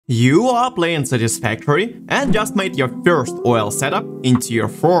You are playing Satisfactory and just made your first oil setup in tier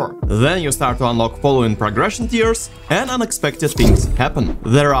 4. Then you start to unlock following progression tiers and unexpected things happen.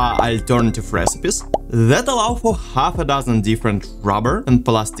 There are alternative recipes that allow for half a dozen different rubber and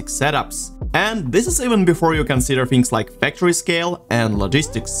plastic setups. And this is even before you consider things like factory scale and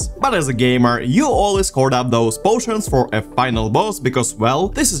logistics. But as a gamer, you always hoard up those potions for a final boss because, well,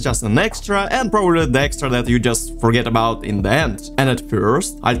 this is just an extra and probably the extra that you just forget about in the end. And at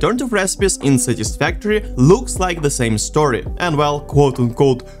first, alternative recipes in Satisfactory looks like the same story and, well,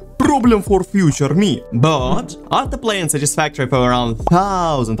 quote-unquote, problem for future me. But after playing Satisfactory for around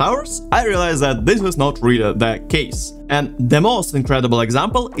 1000 hours, I realized that this is not really the case. And the most incredible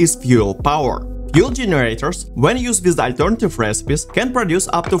example is fuel power. Fuel generators, when used with alternative recipes, can produce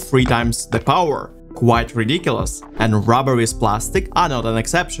up to 3 times the power. Quite ridiculous. And rubber with plastic are not an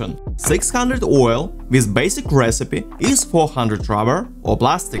exception. 600 oil with basic recipe is 400 rubber or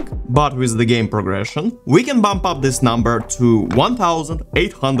plastic. But with the game progression, we can bump up this number to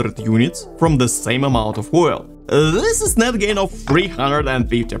 1800 units from the same amount of oil. This is net gain of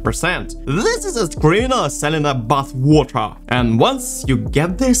 350%. This is as criminal as selling a bath water. And once you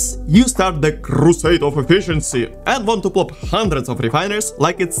get this, you start the crusade of efficiency and want to plop hundreds of refineries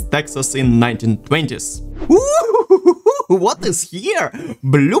like it's Texas in 1920s. What is here?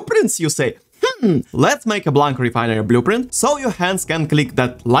 Blueprints, you say? Let's make a blank refinery blueprint so your hands can click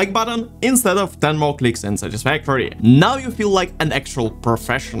that like button instead of 10 more clicks in Satisfactory. Now you feel like an actual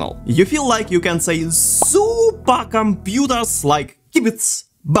professional. You feel like you can say supercomputers like kibitz.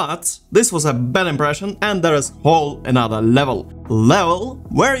 But this was a bad impression and there is whole another level. Level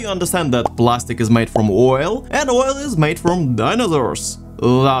where you understand that plastic is made from oil and oil is made from dinosaurs.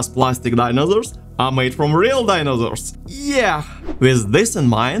 Thus plastic dinosaurs are made from real dinosaurs. Yeah! With this in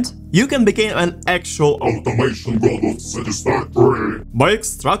mind, you can become an actual automation god of Satisfactory. By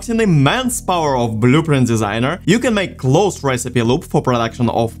extracting immense power of blueprint designer, you can make closed recipe loop for production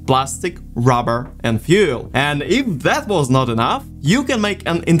of plastic, rubber and fuel. And if that was not enough, you can make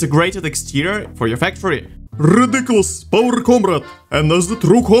an integrated exterior for your factory. Ridiculous, power comrade! And as the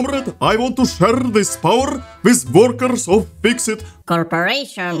true comrade, I want to share this power with workers of Fixit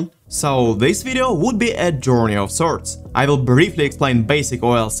Corporation. So this video would be a journey of sorts. I will briefly explain basic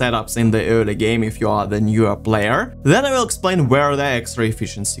oil setups in the early game if you are the newer player. Then I will explain where the extra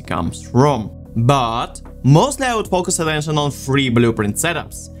efficiency comes from. But mostly I would focus attention on 3 blueprint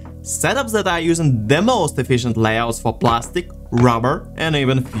setups. Setups that are using the most efficient layouts for plastic, rubber and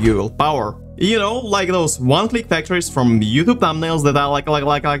even fuel power. You know, like those one-click factories from YouTube thumbnails that are like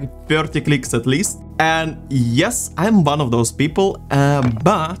 30 clicks at least. And yes, I'm one of those people,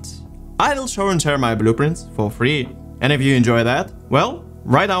 but I will show and share my blueprints for free. And if you enjoy that, well,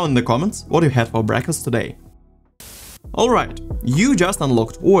 write down in the comments what you had for breakfast today. Alright, you just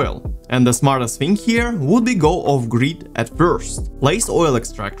unlocked oil, and the smartest thing here would be go off-grid at first. Place oil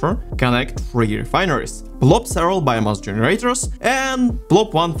extractor, connect 3 refineries, plop several biomass generators, and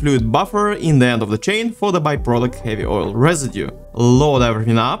plop 1 fluid buffer in the end of the chain for the byproduct heavy oil residue. Load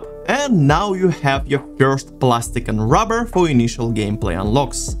everything up, and now you have your first plastic and rubber for initial gameplay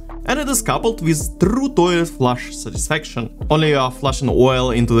unlocks. And it is coupled with true toilet flush satisfaction. Only you are flushing oil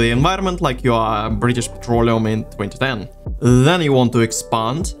into the environment like you are British Petroleum in 2010. Then you want to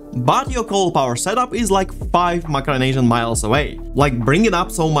expand, but your coal power setup is like 5 Micronesian miles away. Like bringing up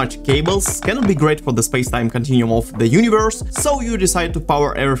so much cables cannot be great for the space-time continuum of the universe, so you decide to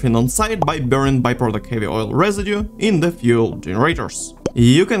power everything on site by burning byproduct heavy oil residue in the fuel generators.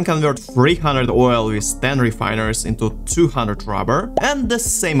 You can convert 300 oil with 10 refineries into 200 rubber and the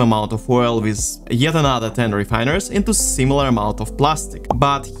same amount of oil with yet another 10 refineries into similar amount of plastic.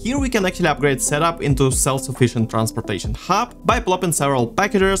 But here we can actually upgrade setup into self-sufficient transportation hub by plopping several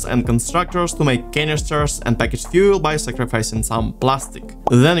packagers and constructors to make canisters and package fuel by sacrificing some plastic.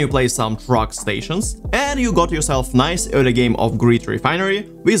 Then you place some truck stations and you got yourself nice early game off-grid refinery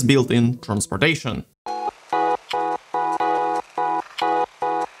with built-in transportation.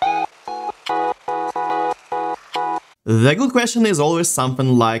 The good question is always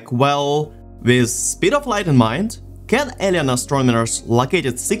something like, well, with speed of light in mind, can alien astronomers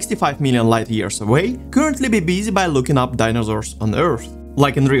located 65 million light years away currently be busy by looking up dinosaurs on Earth?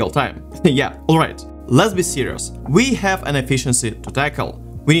 Like in real time? Yeah, alright, let's be serious. We have an efficiency to tackle.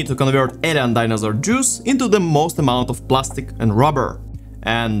 We need to convert alien dinosaur juice into the most amount of plastic and rubber.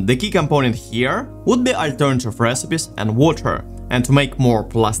 And the key component here would be alternative recipes and water. And to make more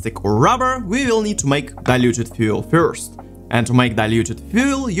plastic or rubber, we will need to make diluted fuel first. And to make diluted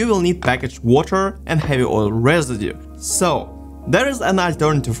fuel, you will need packaged water and heavy oil residue. So, there is an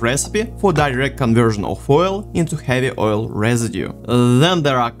alternative recipe for direct conversion of oil into heavy oil residue. Then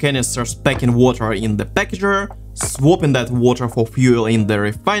there are canisters packing water in the packager, swapping that water for fuel in the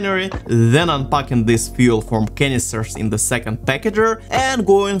refinery, then unpacking this fuel from canisters in the second packager and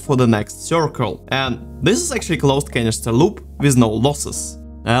going for the next circle. And this is actually a closed canister loop with no losses.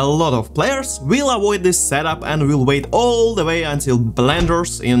 A lot of players will avoid this setup and will wait all the way until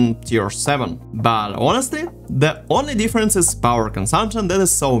blenders in tier 7. But honestly, the only difference is power consumption that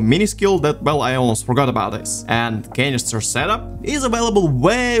is so minuscule that, well, I almost forgot about this. And canister setup is available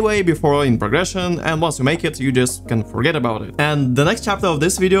way before in progression, and once you make it, you just can forget about it. And the next chapter of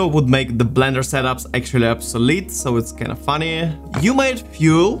this video would make the blender setups actually obsolete, so it's kind of funny. You made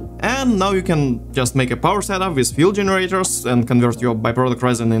fuel, and now you can just make a power setup with fuel generators and convert your byproduct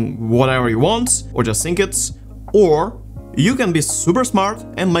resin in whatever you want, or just sink it, or you can be super smart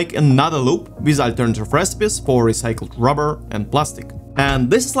and make another loop with alternative recipes for recycled rubber and plastic.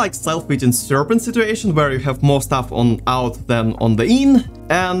 And this is like self-feeding serpent situation where you have more stuff on out than on the in,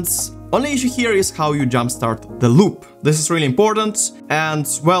 and only issue here is how you jumpstart the loop. This is really important, and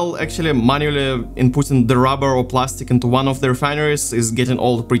well, actually manually inputting the rubber or plastic into one of the refineries is getting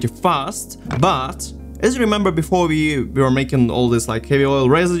old pretty fast, but as you remember, before we were making all this like heavy oil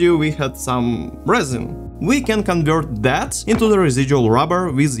residue, we had some resin. We can convert that into the residual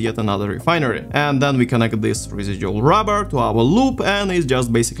rubber with yet another refinery. And then we connect this residual rubber to our loop, and it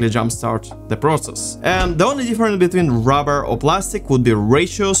just basically jumpstart the process. And the only difference between rubber or plastic would be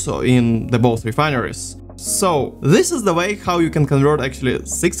ratios in the both refineries. So this is the way how you can convert actually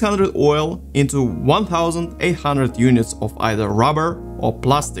 600 oil into 1800 units of either rubber or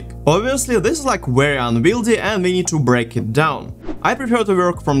plastic. Obviously this is like very unwieldy and we need to break it down. I prefer to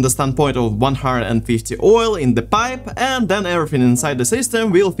work from the standpoint of 150 oil in the pipe, and then everything inside the system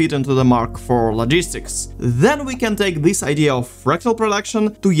will fit into the mark for logistics. Then we can take this idea of fractal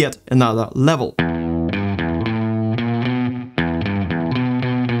production to yet another level.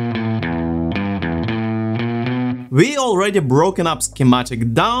 We already broken up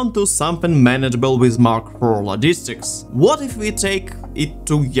schematic down to something manageable with Mark IV logistics. What if we take it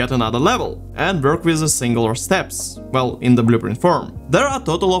to yet another level and work with the singular steps, well, in the blueprint form? There are a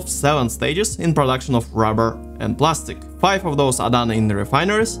total of 7 stages in production of rubber and plastic. 5 of those are done in the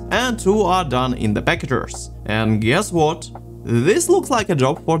refineries and 2 are done in the packagers. And guess what? This looks like a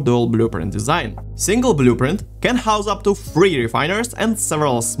job for dual blueprint design. Single blueprint can house up to 3 refiners and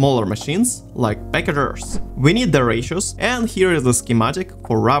several smaller machines, like packagers. We need the ratios, and here is the schematic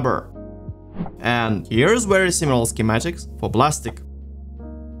for rubber. And here's very similar schematics for plastic.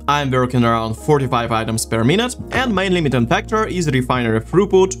 I'm working around 45 items per minute, and main limiting factor is refinery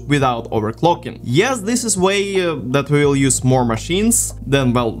throughput without overclocking. Yes, this is way that we will use more machines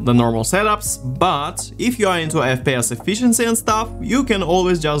than, well, the normal setups, but if you are into FPS efficiency and stuff, you can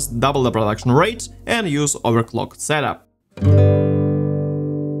always just double the production rate and use overclocked setup.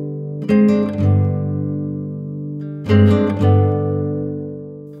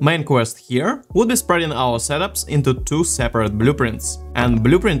 Main quest here would be spreading our setups into 2 separate blueprints, and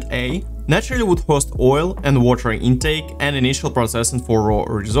Blueprint A naturally would host oil and water intake and initial processing for raw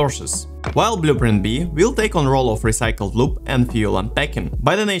resources, while Blueprint B will take on role of recycled loop and fuel unpacking.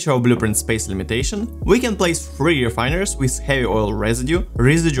 By the nature of Blueprint space limitation, we can place 3 refiners with heavy oil residue,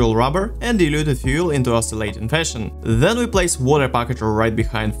 residual rubber and diluted fuel into oscillating fashion. Then we place water packager right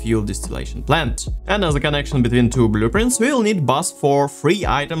behind fuel distillation plant. And as a connection between 2 blueprints, we will need bus for 3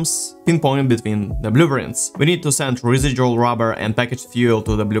 items pinpointed between the blueprints. We need to send residual rubber and packaged fuel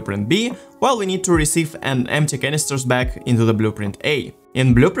to the Blueprint B, while we need to receive an empty canisters back into the Blueprint A.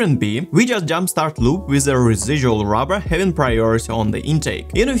 In Blueprint B, we just jumpstart loop with the residual rubber having priority on the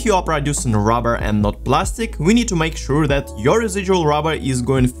intake. Even if you are producing rubber and not plastic, we need to make sure that your residual rubber is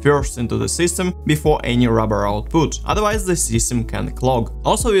going first into the system before any rubber output, otherwise the system can clog.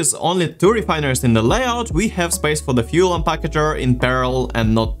 Also, with only 2 refiners in the layout, we have space for the fuel unpackager in parallel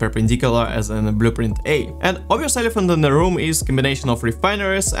and not perpendicular as in Blueprint A. And obvious elephant in the room is combination of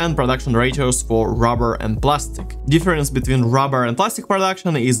refineries and production ratios for rubber and plastic. Difference between rubber and plastic production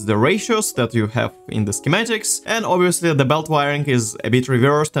is the ratios that you have in the schematics, and obviously the belt wiring is a bit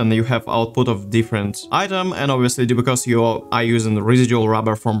reversed and you have output of different item, and obviously because you are using the residual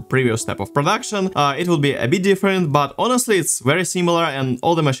rubber from previous step of production, it will be a bit different, but honestly it's very similar and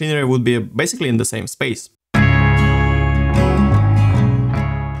all the machinery would be basically in the same space.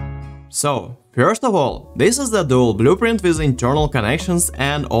 So, First of all, this is the dual blueprint with internal connections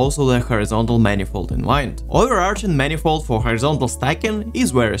and also the horizontal manifold in mind. Overarching manifold for horizontal stacking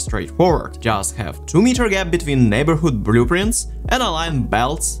is very straightforward. Just have 2-meter gap between neighborhood blueprints and align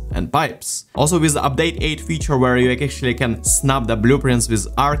belts and pipes. Also with the update 8 feature where you actually can snap the blueprints with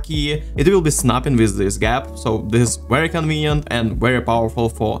R key, it will be snapping with this gap, so this is very convenient and very powerful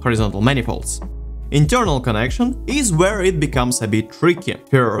for horizontal manifolds. Internal connection is where it becomes a bit tricky.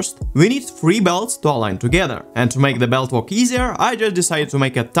 First, we need 3 belts to align together, and to make the belt work easier, I just decided to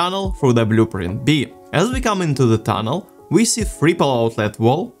make a tunnel through the blueprint B. As we come into the tunnel, we see 3 pole outlet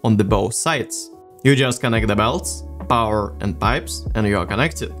wall on the both sides. You just connect the belts, power and pipes, and you are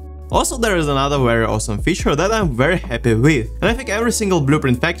connected. Also, there is another very awesome feature that I'm very happy with, and I think every single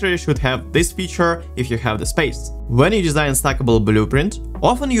blueprint factory should have this feature if you have the space. When you design stackable blueprint,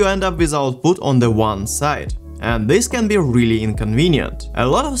 often you end up with output on the one side, and this can be really inconvenient. A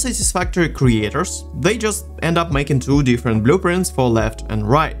lot of Satisfactory creators, they just end up making 2 different blueprints for left and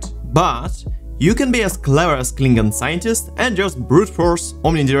right. But you can be as clever as Klingon scientist and just brute force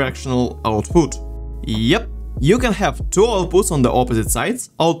omnidirectional output. Yep. You can have 2 outputs on the opposite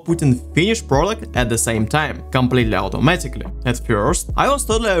sides, outputting finished product at the same time, completely automatically. At first, I was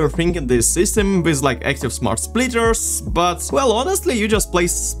totally overthinking this system with like active smart splitters, but well, honestly, you just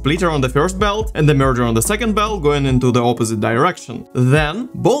place splitter on the first belt and the merger on the second belt going into the opposite direction. Then,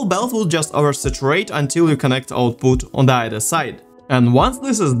 both belts will just oversaturate until you connect output on the other side. And once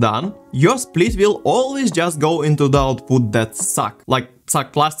this is done, your split will always just go into the output that suck, like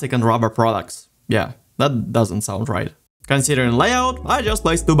suck plastic and rubber products. Yeah. That doesn't sound right. Considering layout, I just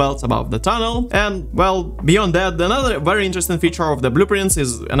placed 2 belts above the tunnel, and well, beyond that, another very interesting feature of the blueprints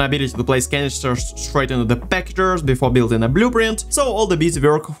is an ability to place canisters straight into the packagers before building a blueprint, so all the busy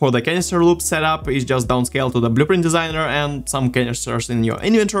work for the canister loop setup is just downscaled to the blueprint designer and some canisters in your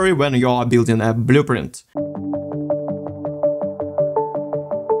inventory when you are building a blueprint.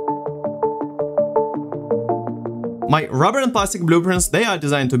 My rubber and plastic blueprints, they are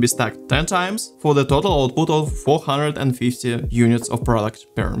designed to be stacked 10 times for the total output of 450 units of product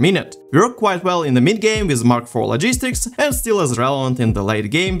per minute. Work quite well in the mid-game with Mark IV logistics and still as relevant in the late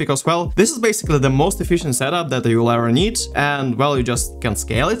game because, well, this is basically the most efficient setup that you'll ever need and, well, you just can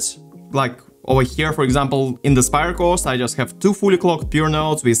scale it. Like over here, for example, in the Spire Coast, I just have 2 fully clocked pure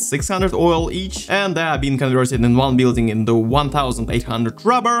nodes with 600 oil each, and they have been converted in one building into 1800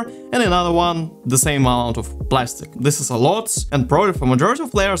 rubber, and another one the same amount of plastic. This is a lot, and probably for majority of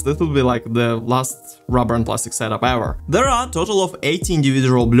players this will be like the last rubber and plastic setup ever. There are a total of 80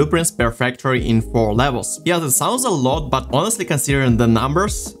 individual blueprints per factory in 4 levels. Yeah, that sounds a lot, but honestly, considering the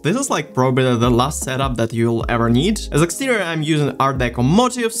numbers, this is like probably the last setup that you'll ever need. As exterior, I'm using Art Deco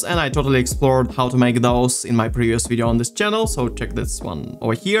motifs, and I totally explored how to make those in my previous video on this channel, so check this one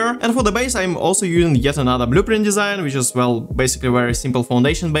over here. And for the base, I'm also using yet another blueprint design, which is, well, basically a very simple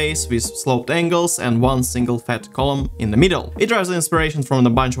foundation base with sloped angles and one single fat column in the middle. It draws inspiration from a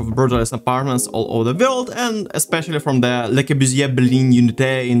bunch of brutalist apartments all over the world, and especially from the Le Corbusier Berlin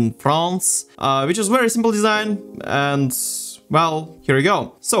Unité in France, which is very simple design, and well, here we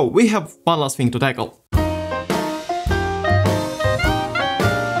go. So we have one last thing to tackle.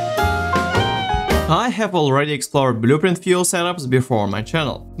 I have already explored blueprint fuel setups before on my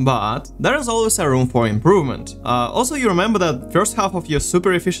channel, but there is always a room for improvement. Also, you remember that first half of your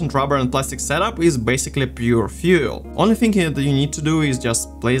super efficient rubber and plastic setup is basically pure fuel. Only thing that you need to do is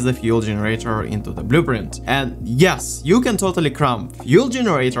just place the fuel generator into the blueprint. And yes, you can totally cram fuel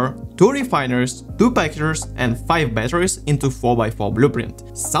generator, 2 refineries, 2 packagers and 5 batteries into 4x4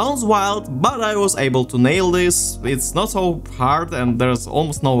 blueprint. Sounds wild, but I was able to nail this. It's not so hard and there's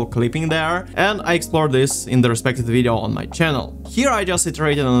almost no clipping there, and I explored this in the respective video on my channel. Here I just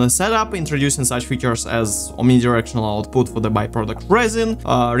iterated on the setup, introducing such features as omnidirectional output for the byproduct resin,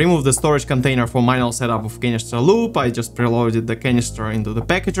 remove the storage container for manual setup of canister loop. I just preloaded the canister into the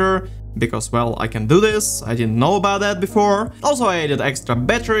packager, because, well, I can do this, I didn't know about that before. Also, I added extra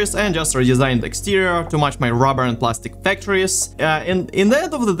batteries and just redesigned the exterior to match my rubber and plastic factories. In the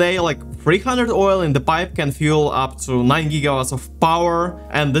end of the day, like 300 oil in the pipe can fuel up to 9 gigawatts of power,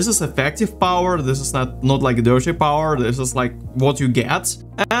 and this is effective power, this is not like dirty power, this is like what you get.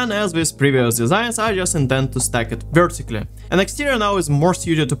 And as with previous designs, I just intend to stack it vertically. An exterior now is more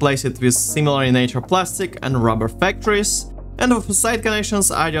suited to place it with similar in nature plastic and rubber factories. And for side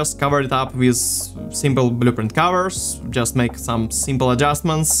connections, I just covered it up with simple blueprint covers, just make some simple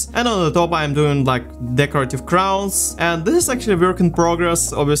adjustments. And on the top I'm doing like decorative crowns, and this is actually work in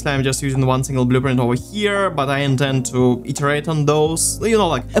progress. Obviously I'm just using one single blueprint over here, but I intend to iterate on those, you know,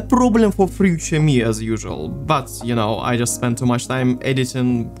 like a problem for future me as usual. But, you know, I just spent too much time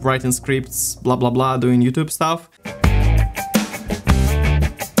editing, writing scripts, blah blah blah, doing YouTube stuff.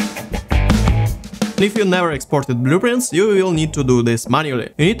 If you never exported blueprints, you will need to do this manually.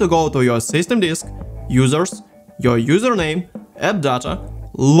 You need to go to your system disk, users, your username, app data,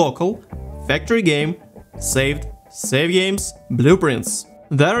 local, factory game, saved, save games, blueprints.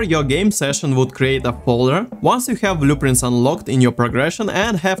 There your game session would create a folder once you have blueprints unlocked in your progression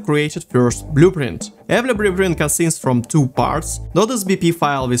and have created first blueprint. Every blueprint consists from two parts: .sbp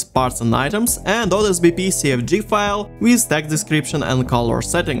file with parts and items and .sbp cfg file with text description and color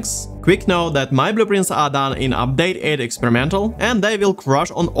settings. Quick note that my blueprints are done in update 8 experimental and they will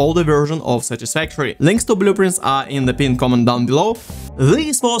crash on older version of Satisfactory. Links to blueprints are in the pinned comment down below.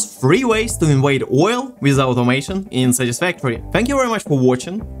 This was 3 ways to invade oil with automation in Satisfactory. Thank you very much for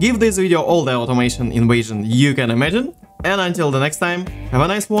watching. Give this video all the automation invasion you can imagine. And until the next time, have a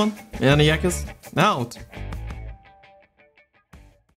nice one, and Yakis out.